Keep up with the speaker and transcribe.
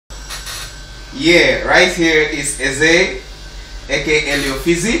Yeah, right here is Eze, aka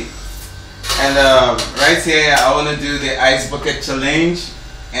Eliophizi. And right here I want to do the ice bucket challenge,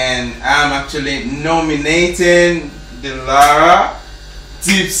 and I'm actually nominating Delara,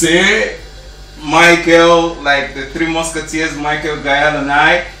 Tipsy, Michael, like the three musketeers, Michael, Gael and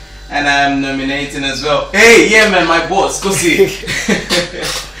I, and I'm nominating as well. Hey, yeah man, my boss, go see.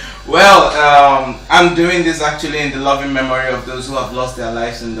 Well, I'm doing this actually in the loving memory of those who have lost their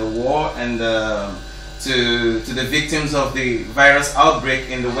lives in the war, and to the victims of the virus outbreak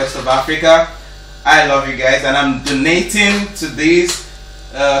in the west of Africa. I love you guys, and I'm donating to this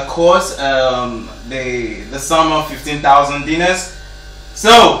cause the sum of 15,000 dinars.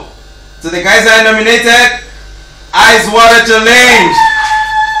 So, to the guys I nominated, Ice Water Challenge.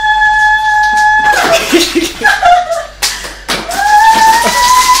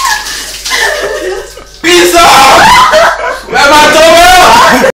 Peace out. Where my